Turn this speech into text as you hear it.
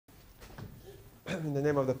In the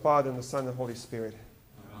name of the Father, and the Son, and the Holy Spirit.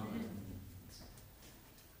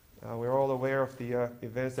 We're all aware of the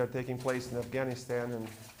events that are taking place in Afghanistan, and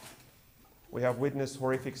we have witnessed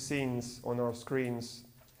horrific scenes on our screens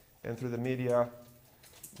and through the media,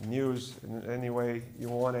 news, in any way you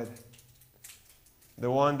want it. The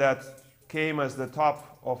one that came as the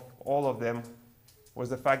top of all of them was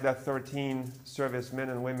the fact that 13 servicemen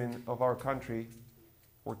and women of our country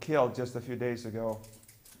were killed just a few days ago.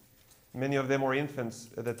 Many of them were infants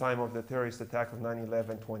at the time of the terrorist attack of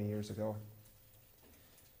 9/11 20 years ago.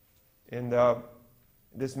 And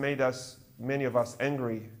this made many of us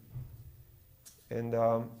angry, and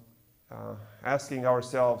asking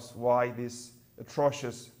ourselves why these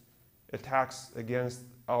atrocious attacks against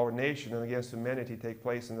our nation and against humanity take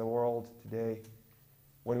place in the world today,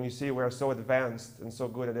 when we see we are so advanced and so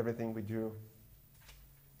good at everything we do.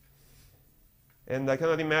 And I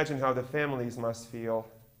cannot imagine how the families must feel,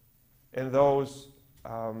 and those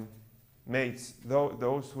mates,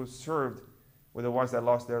 those who served with the ones that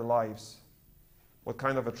lost their lives. What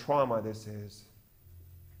kind of a trauma this is.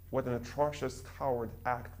 What an atrocious coward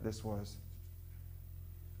act this was.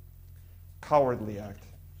 Cowardly act.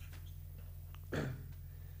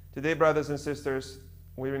 Today, brothers and sisters,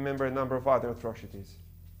 we remember a number of other atrocities.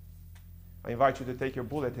 I invite you to take your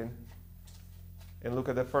bulletin and look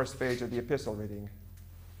at the first page of the epistle reading.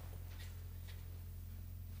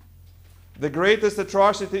 The greatest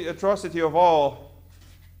atrocity of all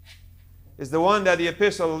is the one that the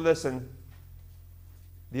epistle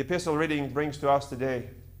reading brings to us today.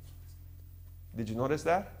 Did you notice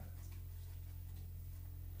that?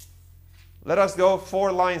 Let us go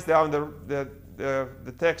 4 lines down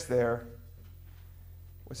the text there.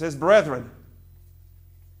 It says, Brethren,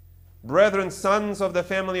 sons of the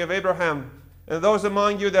family of Abraham, and those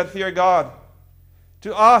among you that fear God,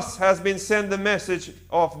 to us has been sent the message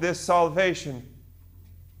of this salvation.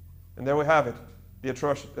 And there we have it, the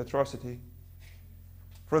atrocity.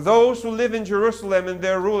 For those who live in Jerusalem and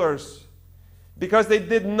their rulers, because they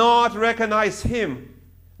did not recognize him,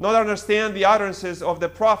 not understand the utterances of the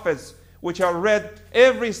prophets, which are read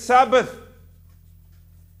every Sabbath,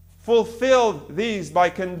 fulfilled these by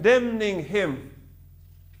condemning him,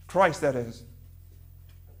 Christ that is.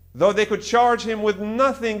 Though they could charge him with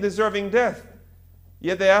nothing deserving death,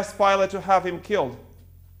 yet they asked Pilate to have him killed.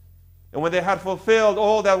 And when they had fulfilled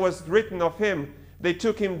all that was written of him, they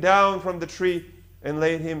took him down from the tree and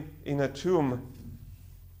laid him in a tomb.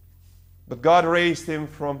 But God raised him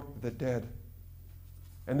from the dead.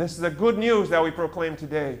 And this is the good news that we proclaim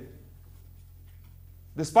today.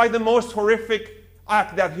 Despite the most horrific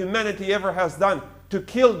act that humanity ever has done, to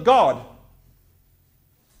kill God,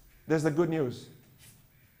 there's the good news.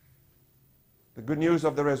 The good news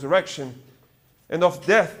of the resurrection and of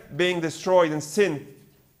death being destroyed and sin,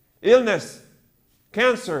 illness,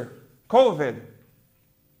 cancer, COVID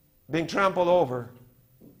being trampled over.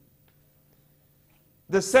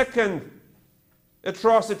 The second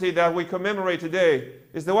atrocity that we commemorate today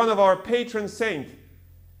is the one of our patron saint,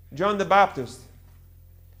 John the Baptist.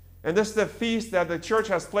 And this is the feast that the church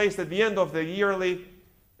has placed at the end of the yearly,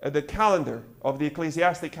 the calendar, of the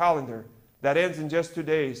ecclesiastic calendar, that ends in just 2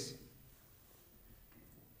 days.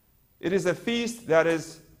 It is a feast that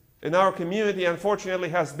is, in our community, unfortunately,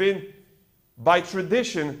 has been, by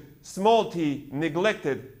tradition, small t,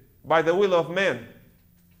 neglected by the will of man.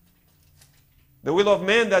 The will of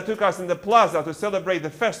man that took us in the plaza to celebrate the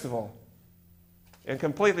festival and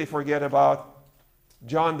completely forget about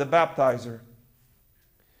John the Baptizer.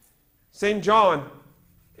 St. John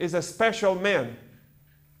is a special man.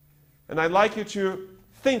 And I'd like you to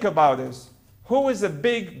think about this. Who is a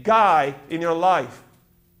big guy in your life?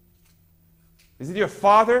 Is it your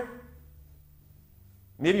father?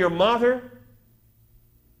 Maybe your mother?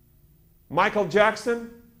 Michael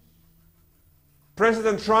Jackson?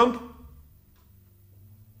 President Trump?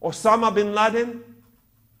 Osama bin Laden?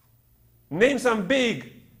 Name some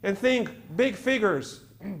big and think big figures.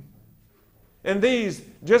 And these,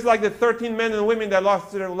 just like the 13 men and women that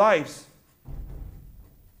lost their lives,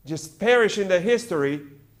 just perish in the history,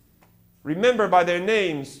 remembered by their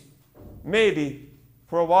names, maybe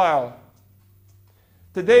for a while.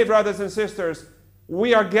 Today, brothers and sisters,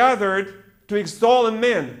 we are gathered to extol a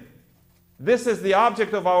man. This is the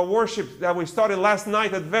object of our worship that we started last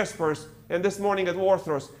night at Vespers and this morning at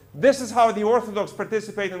Orthros. This is how the Orthodox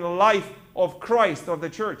participate in the life of Christ, of the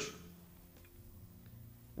church.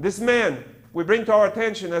 This man we bring to our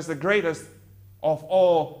attention as the greatest of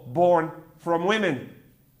all born from women.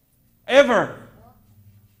 Ever.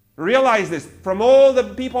 Realize this. From all the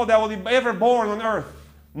people that will be ever born on earth,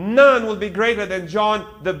 none will be greater than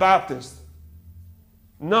John the Baptist.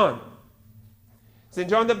 None. St.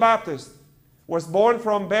 John the Baptist was born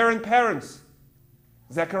from barren parents,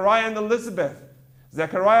 Zechariah and Elizabeth.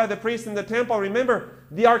 Zechariah, the priest in the temple, remember,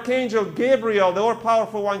 the archangel Gabriel, the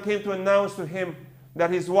all-powerful one, came to announce to him that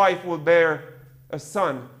his wife will bear a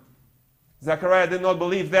son. Zechariah did not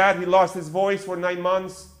believe that. He lost his voice for 9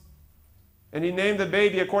 months. And he named the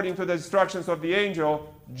baby, according to the instructions of the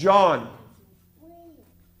angel, John.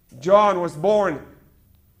 John was born.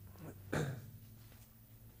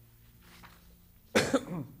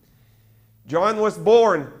 John was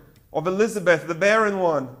born of Elizabeth, the barren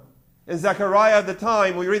one. And Zechariah at the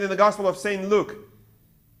time, we read in the Gospel of St. Luke,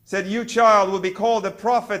 said, "You, child, will be called the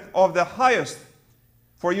prophet of the highest,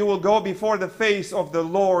 for you will go before the face of the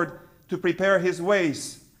Lord to prepare his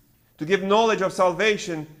ways, to give knowledge of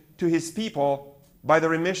salvation to his people by the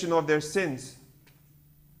remission of their sins."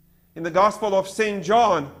 In the Gospel of St.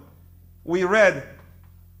 John, we read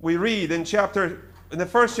in the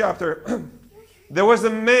first chapter, there was a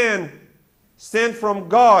man sent from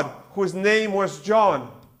God whose name was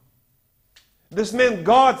John. This man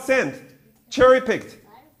God sent, cherry-picked.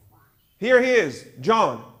 Here he is,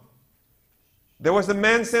 John. There was a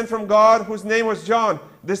man sent from God whose name was John.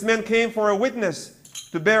 This man came for a witness,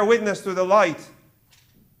 to bear witness to the light,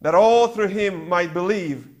 that all through him might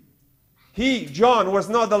believe. He, John, was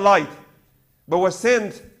not the light, but was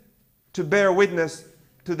sent to bear witness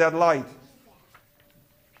to that light.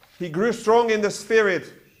 He grew strong in the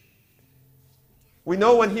Spirit. We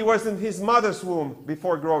know when he was in his mother's womb,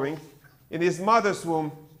 before growing, in his mother's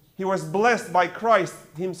womb, he was blessed by Christ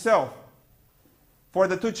himself. For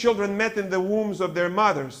the two children met in the wombs of their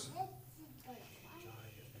mothers.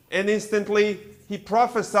 And instantly he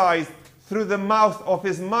prophesied through the mouth of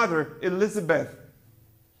his mother, Elizabeth,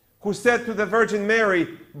 who said to the Virgin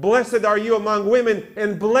Mary, "Blessed are you among women,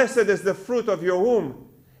 and blessed is the fruit of your womb."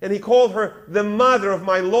 And he called her the mother of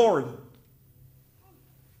my Lord.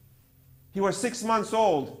 He was 6 months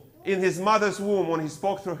old in his mother's womb when he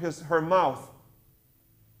spoke through her mouth,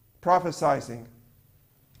 prophesying.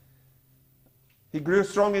 He grew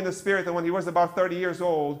strong in the Spirit, and when he was about 30 years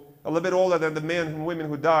old, a little bit older than the men and women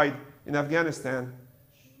who died in Afghanistan,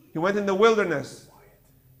 he went in the wilderness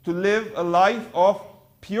to live a life of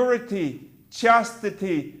purity,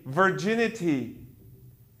 chastity, virginity.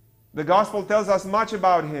 The Gospel tells us much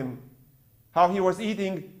about him, how he was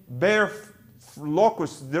eating bare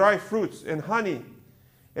locusts, dry fruits, and honey.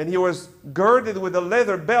 And he was girded with a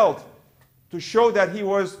leather belt to show that he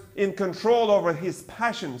was in control over his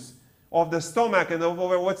passions of the stomach and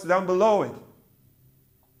over what's down below it.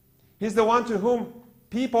 He's the one to whom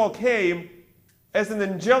people came as an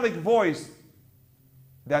angelic voice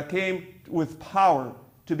that came with power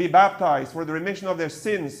to be baptized for the remission of their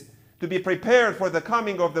sins, to be prepared for the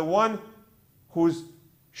coming of the one whose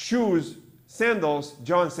shoes, sandals,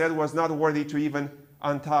 John said, was not worthy to even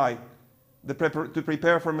untie, to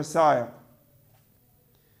prepare for Messiah.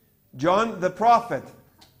 John the prophet,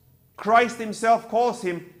 Christ himself calls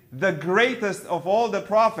him the greatest of all the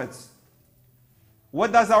prophets.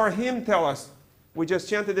 What does our hymn tell us? We just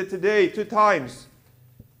chanted it today 2 times.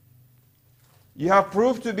 You have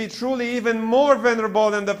proved to be truly even more venerable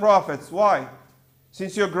than the prophets. Why?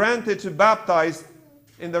 Since you're granted to baptize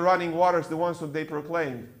in the running waters the ones whom they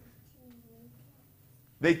proclaimed.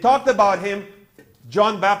 They talked about him,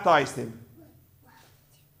 John baptized him.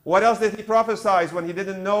 What else did he prophesy when he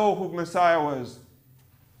didn't know who Messiah was?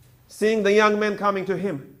 Seeing the young men coming to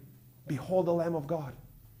him, "Behold the Lamb of God.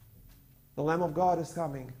 The Lamb of God is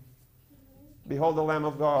coming. Behold the Lamb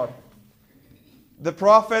of God." The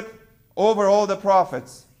prophet over all the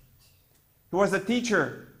prophets. He was the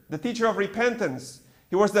teacher of repentance.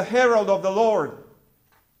 He was the herald of the Lord,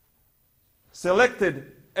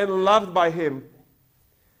 selected and loved by him.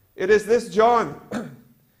 It is this John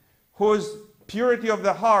whose purity of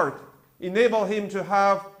the heart enabled him to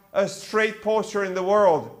have a straight posture in the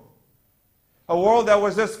world. A world that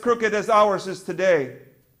was as crooked as ours is today.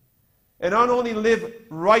 And not only live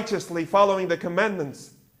righteously following the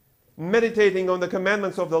commandments, meditating on the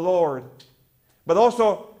commandments of the Lord, but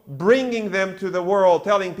also bringing them to the world,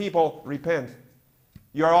 telling people, repent,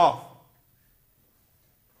 you're off.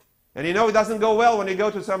 And you know it doesn't go well when you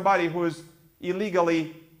go to somebody who's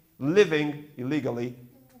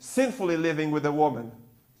sinfully living with a woman.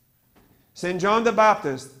 St. John the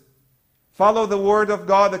Baptist followed the word of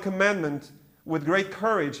God, the commandment, with great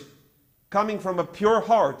courage, coming from a pure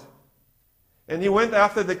heart. And he went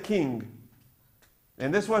after the king.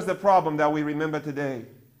 And this was the problem that we remember today.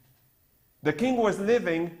 The king was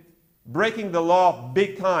living, breaking the law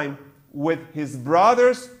big time with his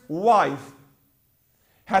brother's wife.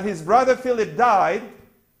 Had his brother Philip died,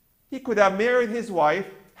 he could have married his wife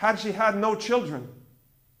had she had no children.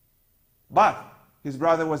 But his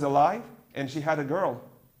brother was alive, and she had a girl.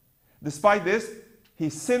 Despite this, he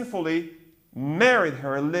sinfully married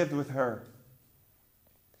her, lived with her.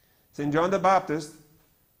 St. John the Baptist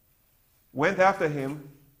went after him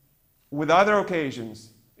with other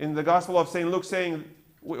occasions. In the Gospel of St. Luke,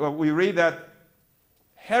 we read that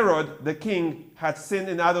Herod the king had sinned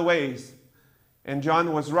in other ways, and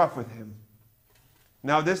John was rough with him.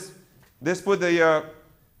 Now this was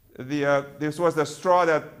the straw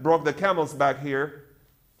that broke the camel's back here,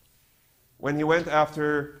 when he went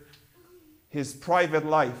after his private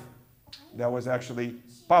life that was actually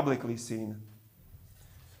publicly seen.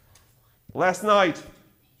 Last night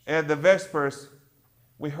at the Vespers,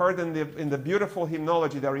 we heard in the beautiful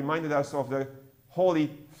hymnology that reminded us of the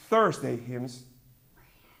Holy Thursday hymns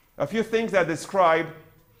a few things that describe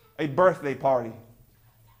a birthday party.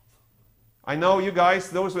 I know you guys,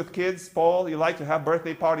 those with kids, Paul, you like to have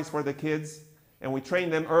birthday parties for the kids, and we train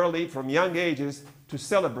them early from young ages to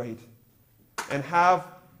celebrate and have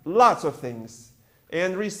lots of things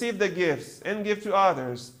and receive the gifts and give to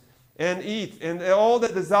others and eat and all the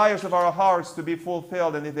desires of our hearts to be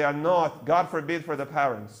fulfilled, and if they are not, God forbid, for the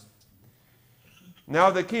parents.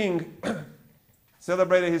 Now the king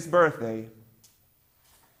celebrated his birthday.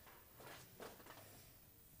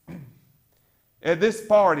 At this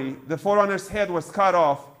party, the forerunner's head was cut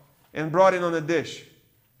off and brought in on a dish.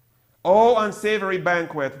 O unsavory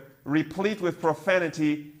banquet, replete with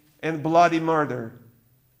profanity and bloody murder.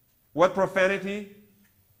 What profanity?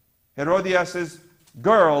 Herodias'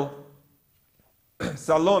 girl,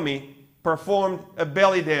 Salome, performed a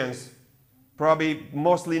belly dance, probably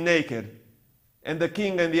mostly naked. And the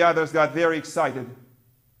king and the others got very excited.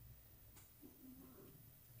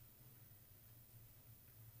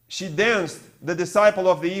 She danced the disciple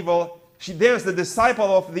of the evil. She danced the disciple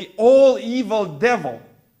of the all evil devil.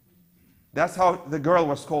 That's how the girl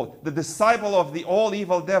was called. The disciple of the all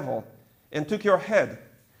evil devil. And took your head.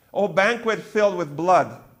 O banquet filled with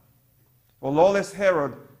blood. O lawless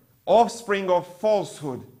Herod, offspring of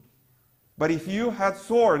falsehood. But if you had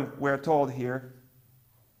sworn, we're told here,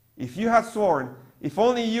 if you had sworn, if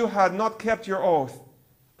only you had not kept your oath,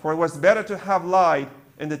 for it was better to have lied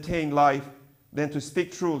and attained life than to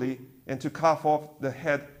speak truly and to cough off the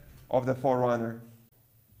head of the forerunner.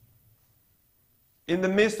 In the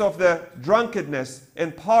midst of the drunkenness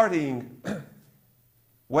and partying,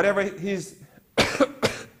 whatever his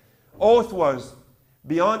oath was,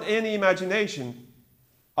 beyond any imagination,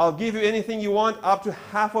 I'll give you anything you want, up to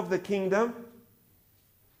half of the kingdom.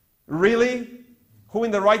 Really? Who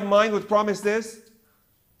in the right mind would promise this?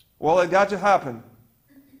 Well, it got to happen.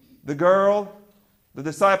 The girl, the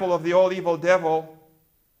disciple of the all evil devil,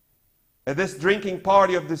 at this drinking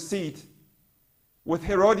party of deceit, with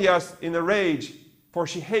Herodias in a rage, for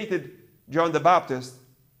she hated John the Baptist,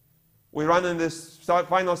 we run in this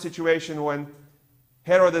final situation when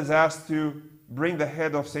Herod is asked to bring the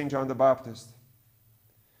head of St. John the Baptist.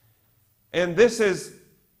 And this is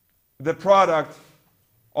the product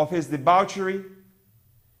of his debauchery,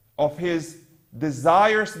 of his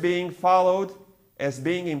desires being followed, as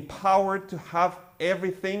being empowered to have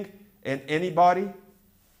everything and anybody,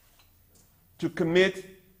 to commit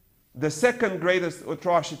the second greatest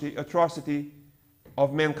atrocity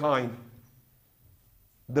of mankind.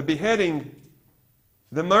 The beheading,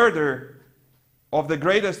 the murder of the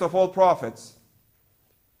greatest of all prophets,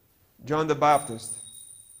 John the Baptist,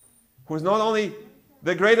 who is not only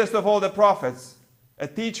the greatest of all the prophets, a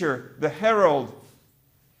teacher, the herald,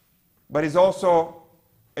 but is also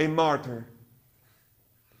a martyr.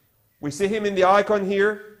 We see him in the icon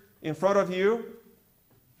here in front of you,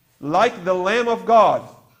 like the Lamb of God,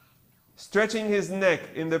 stretching his neck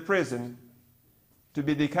in the prison to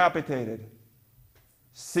be decapitated,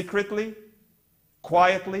 secretly,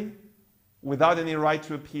 quietly, without any right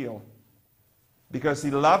to appeal, because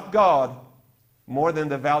he loved God more than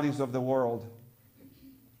the values of the world.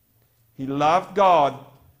 He loved God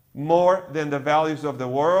more than the values of the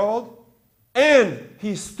world, and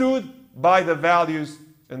he stood by the values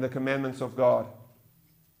and the commandments of God.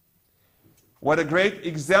 What a great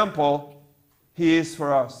example he is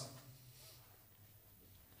for us.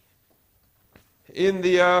 In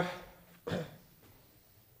the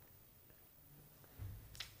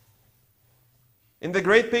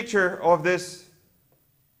great picture of this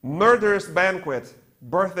murderous banquet,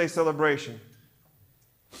 birthday celebration,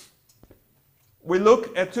 we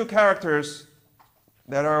look at two characters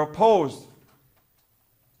that are opposed,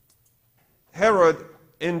 Herod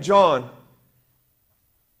and John.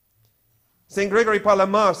 St. Gregory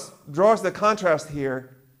Palamas draws the contrast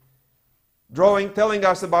here, telling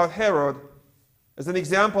us about Herod as an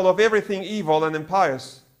example of everything evil and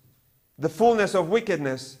impious, the fullness of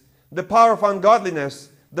wickedness, the power of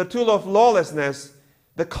ungodliness, the tool of lawlessness,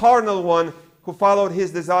 the carnal one who followed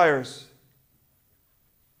his desires.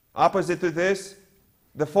 Opposite to this,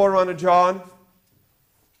 the Forerunner John,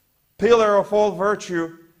 pillar of all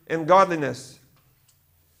virtue and godliness,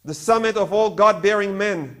 the summit of all God-bearing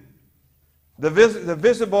men, the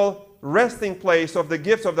visible resting place of the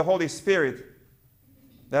gifts of the Holy Spirit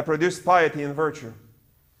that produce piety and virtue.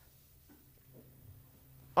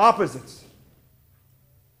 Opposites.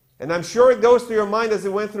 And I'm sure it goes through your mind as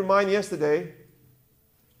it went through mine yesterday.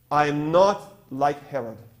 I am not like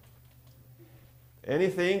Herod.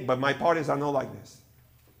 Anything but my parties are not like this.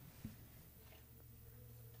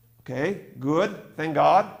 Okay, good. Thank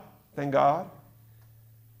God. Thank God.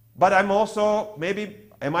 But I'm also, maybe,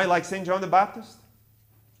 am I like St. John the Baptist?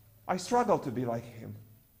 I struggle to be like him.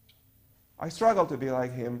 I struggle to be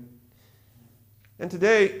like him. And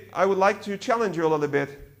today, I would like to challenge you a little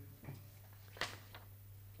bit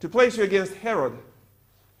to place you against Herod.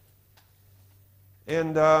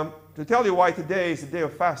 And to tell you why today is a day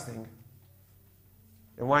of fasting.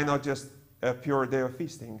 And why not just a pure day of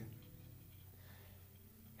feasting.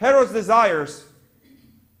 Herod's desires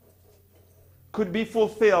could be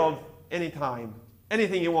fulfilled anytime.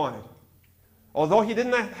 Anything he wanted. Although he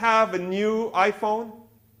didn't have a new iPhone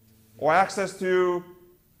or access to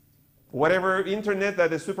whatever internet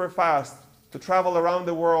that is super fast to travel around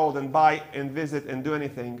the world and buy and visit and do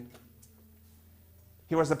anything,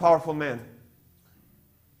 he was a powerful man.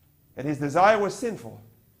 And his desire was sinful.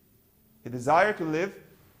 He desired to live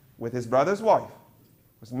with his brother's wife,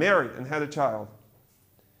 was married and had a child.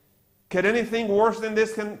 Can anything worse than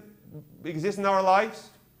this can exist in our lives?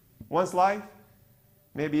 One's life?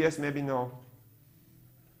 Maybe yes, maybe no.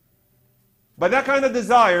 But that kind of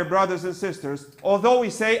desire, brothers and sisters, although we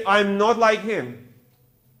say, I'm not like him,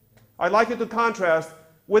 I'd like you to contrast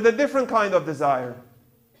with a different kind of desire.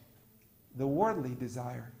 The worldly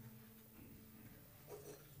desire.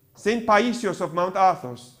 St. Paisios of Mount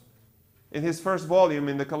Athos, in his first volume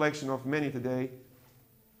in the collection of many today,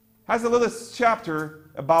 has a little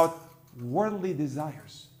chapter about worldly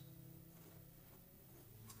desires.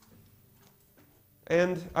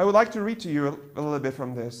 And I would like to read to you a little bit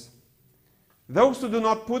from this. Those who do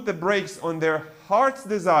not put the brakes on their heart's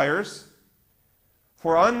desires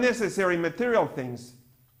for unnecessary material things,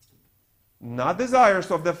 not desires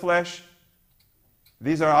of the flesh,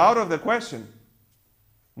 these are out of the question.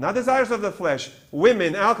 Not desires of the flesh,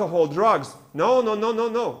 women, alcohol, drugs. No.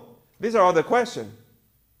 These are out of the question.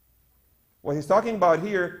 What he's talking about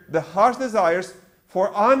here, the heart's desires for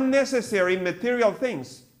unnecessary material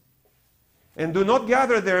things. And do not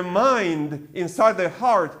gather their mind inside their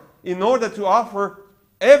heart in order to offer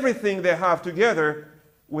everything they have together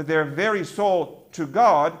with their very soul to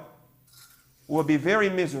God, will be very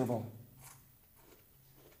miserable.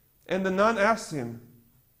 And the nun asks him,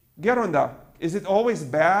 Geronda, is it always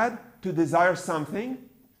bad to desire something?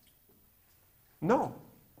 No.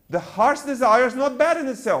 The heart's desire is not bad in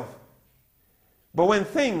itself. But when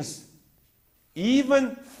things,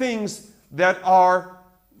 even things that are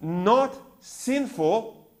not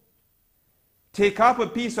sinful, take up a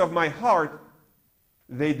piece of my heart,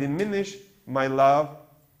 they diminish my love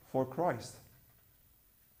for Christ.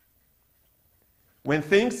 When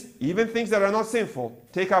things, even things that are not sinful,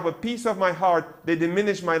 take up a piece of my heart, they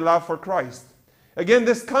diminish my love for Christ. Again,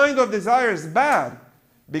 this kind of desire is bad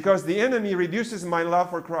because the enemy reduces my love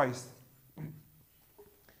for Christ.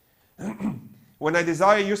 When I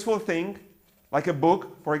desire a useful thing, like a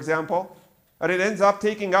book, for example, and it ends up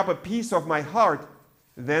taking up a piece of my heart,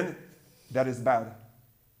 then that is bad.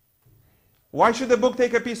 Why should the book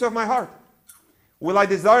take a piece of my heart? Will I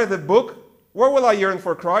desire the book? Where will I yearn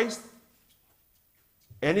for Christ?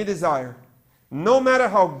 Any desire, no matter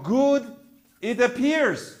how good it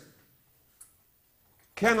appears,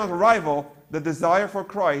 cannot rival the desire for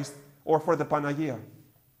Christ or for the Panagia.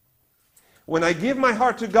 When I give my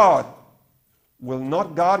heart to God, will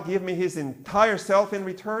not God give me his entire self in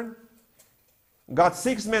return? God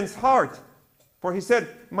seeks man's heart, for he said,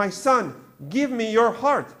 my son, give me your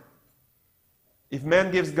heart. If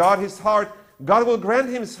man gives God his heart, God will grant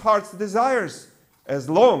him his heart's desires, as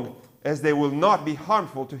long as they will not be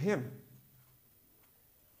harmful to him.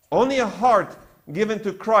 Only a heart given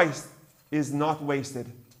to Christ is not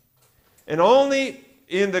wasted. And only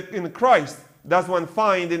in Christ does one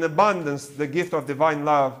find in abundance the gift of divine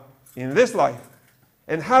love in this life,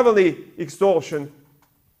 and heavenly exaltation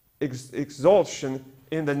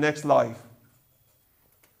in the next life.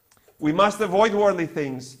 We must avoid worldly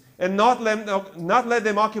things and not let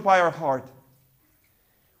them occupy our heart.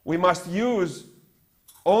 We must use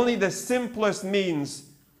only the simplest means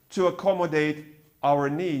to accommodate our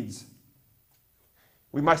needs.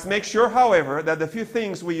 We must make sure, however, that the few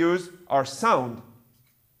things we use are sound.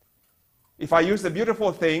 If I use a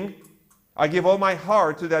beautiful thing, I give all my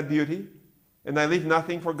heart to that beauty, and I leave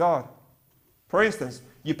nothing for God. For instance,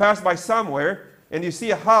 you pass by somewhere, and you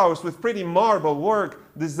see a house with pretty marble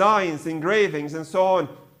work, designs, engravings, and so on.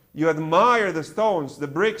 You admire the stones, the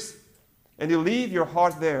bricks, and you leave your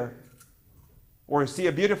heart there. Or you see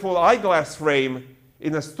a beautiful eyeglass frame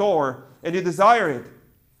in a store, and you desire it.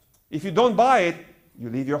 If you don't buy it, you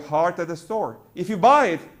leave your heart at the store. If you buy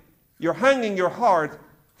it, you're hanging your heart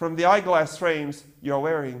from the eyeglass frames you're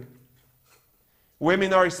wearing.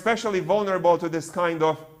 Women are especially vulnerable to this kind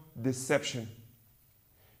of deception.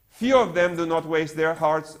 Few of them do not waste their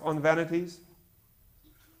hearts on vanities.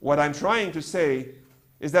 What I'm trying to say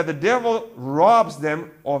is that the devil robs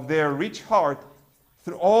them of their rich heart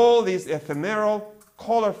through all these ephemeral,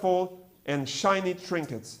 colorful, and shiny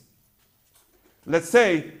trinkets. Let's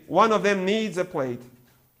say one of them needs a plate.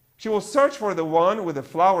 She will search for the one with the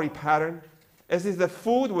flowery pattern, as if the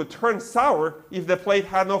food would turn sour if the plate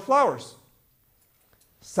had no flowers.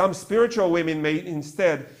 Some spiritual women may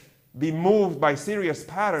instead be moved by serious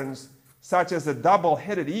patterns, such as a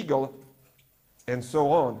double-headed eagle, and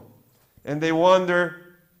so on. And they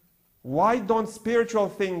wonder, why don't spiritual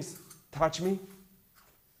things touch me?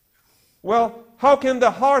 Well, how can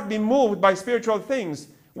the heart be moved by spiritual things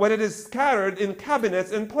when it is scattered in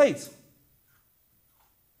cabinets and plates?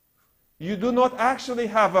 You do not actually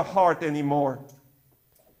have a heart anymore.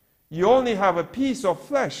 You only have a piece of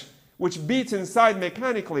flesh which beats inside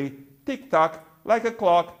mechanically, tick-tock, like a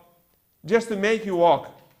clock, just to make you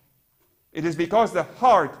walk. It is because the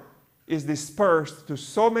heart is dispersed to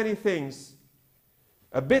so many things,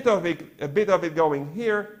 a bit of it going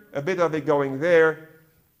here, a bit of it going there,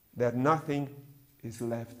 that nothing is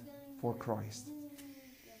left for Christ.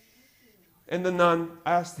 And the nun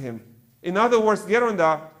asked him, in other words,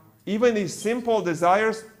 Geronda, even these simple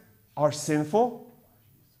desires are sinful?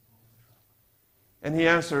 And he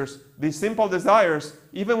answers, these simple desires,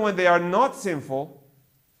 even when they are not sinful,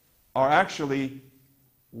 are actually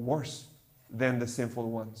worse than the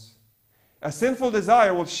sinful ones. A sinful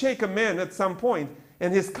desire will shake a man at some point,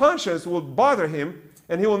 and his conscience will bother him,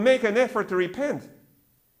 and he will make an effort to repent.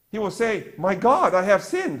 He will say, my God, I have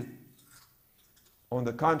sinned. On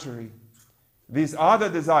the contrary, these other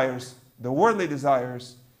desires, the worldly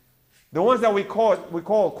desires, the ones that we call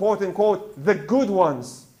quote unquote, the good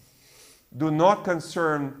ones, do not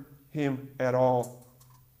concern him at all.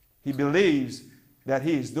 He believes that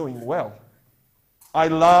he is doing well. I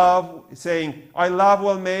love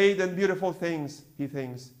well-made and beautiful things, he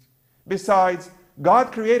thinks. Besides,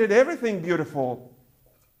 God created everything beautiful.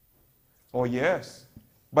 Oh yes,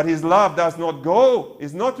 but his love is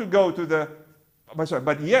not to go to the,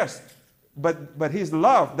 but his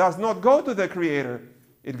love does not go to the Creator.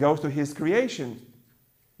 It goes to his creation,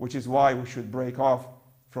 which is why we should break off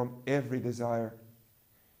from every desire.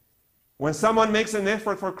 When someone makes an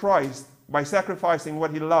effort for Christ by sacrificing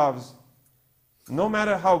what he loves, no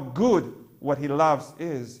matter how good what he loves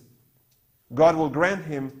is, God will grant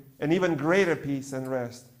him an even greater peace and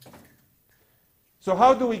rest. So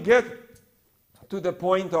how do we get to the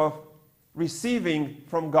point of receiving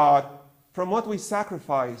from God from what we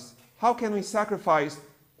sacrifice? How can we sacrifice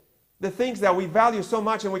the things that we value so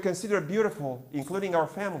much and we consider beautiful, including our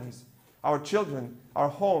families, our children, our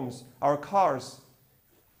homes, our cars,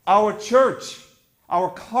 our church, our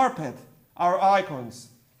carpet, our icons?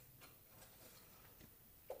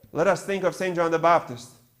 Let us think of St. John the Baptist,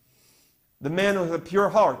 the man with a pure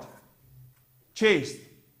heart, chaste,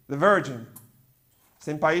 the virgin.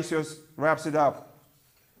 St. Paisios wraps it up.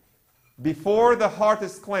 Before the heart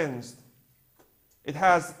is cleansed, it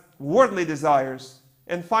has worldly desires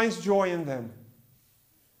and finds joy in them.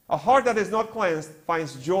 A heart that is not cleansed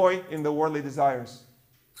finds joy in the worldly desires,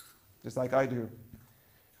 just like I do.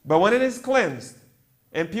 But when it is cleansed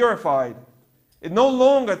and purified, it no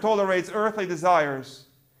longer tolerates earthly desires,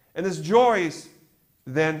 and its joys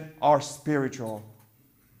then are spiritual.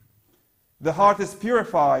 The heart is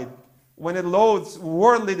purified when it loathes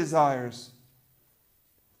worldly desires.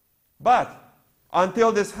 But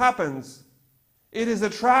until this happens, it is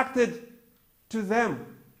attracted to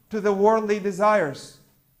them, to the worldly desires.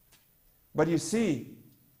 But you see,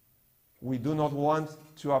 we do not want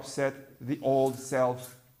to upset the old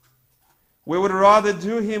self. We would rather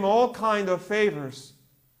do him all kind of favors.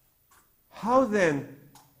 How then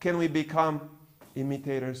can we become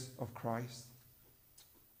imitators of Christ?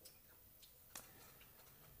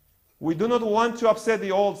 We do not want to upset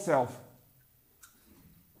the old self.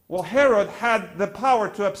 Well, Herod had the power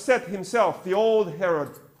to upset himself, the old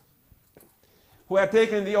Herod. who had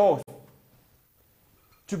taken the oath,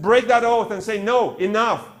 to break that oath and say, no,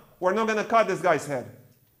 enough. We're not going to cut this guy's head.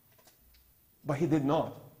 But he did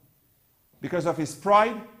not. Because of his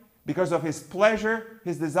pride, because of his pleasure,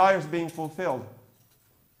 his desires being fulfilled.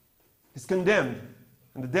 He's condemned.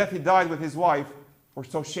 And the death he died with his wife were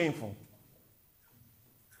so shameful.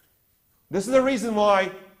 This is the reason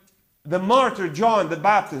why the martyr John the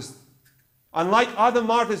Baptist, unlike other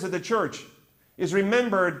martyrs of the church, is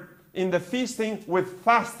remembered in the feasting with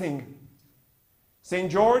fasting. St.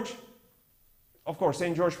 George, of course,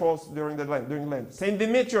 St. George falls during Lent. St.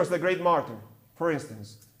 Demetrius, the great martyr, for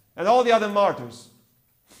instance, and all the other martyrs.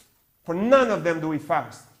 For none of them do we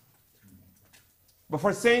fast. But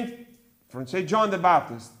for St. John the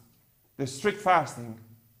Baptist, the strict fasting,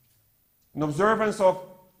 in observance of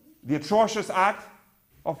the atrocious act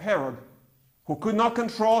of Herod, who could not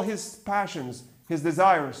control his passions, his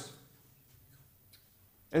desires,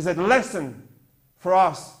 is a lesson for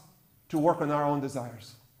us to work on our own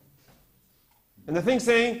desires. And the thing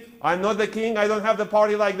saying, I'm not the king, I don't have the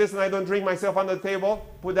party like this, and I don't drink myself on the table,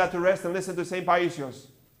 put that to rest and listen to St. Paisios.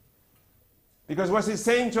 Because what he's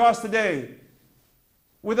saying to us today,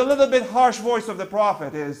 with a little bit harsh voice of the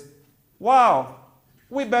prophet, is, wow,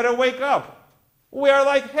 we better wake up. We are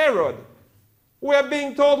like Herod. We are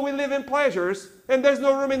being told we live in pleasures, and there's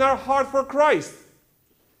no room in our heart for Christ.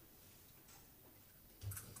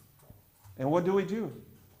 And what do?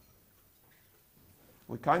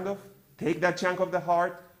 We kind of take that chunk of the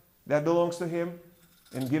heart that belongs to Him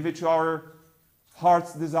and give it to our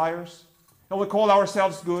heart's desires. And we call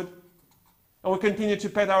ourselves good. And we continue to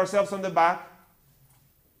pat ourselves on the back.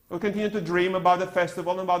 We continue to dream about the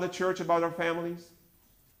festival, about the church, about our families.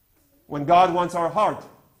 When God wants our heart.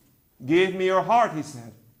 Give me your heart, He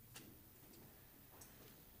said.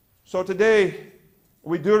 So today,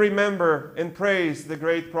 we do remember and praise the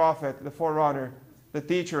great prophet, the forerunner, the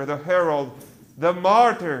teacher, the herald, the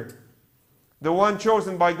martyr, the one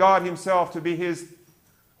chosen by God Himself to be His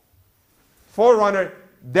forerunner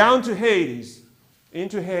down to Hades,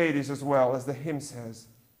 into Hades as well, as the hymn says.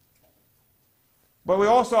 But we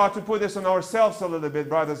also have to put this on ourselves a little bit,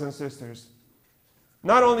 brothers and sisters.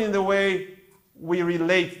 Not only in the way we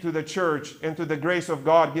relate to the church and to the grace of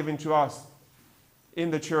God given to us in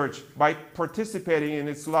the church by participating in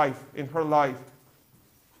its life, in her life,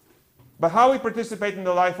 but how we participate in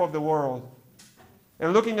the life of the world.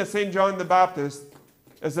 And looking at St. John the Baptist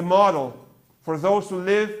as a model for those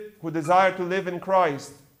who desire to live in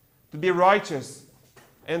Christ, to be righteous,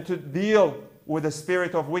 and to deal with the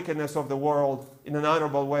spirit of wickedness of the world in an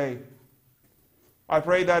honorable way. I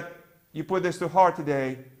pray that you put this to heart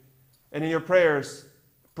today, and in your prayers,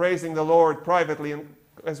 praising the Lord privately, and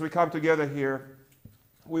as we come together here,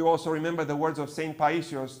 we also remember the words of St.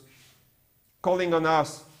 Paisios, calling on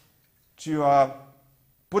us to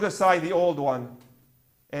put aside the old one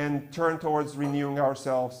and turn towards renewing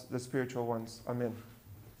ourselves, the spiritual ones. Amen.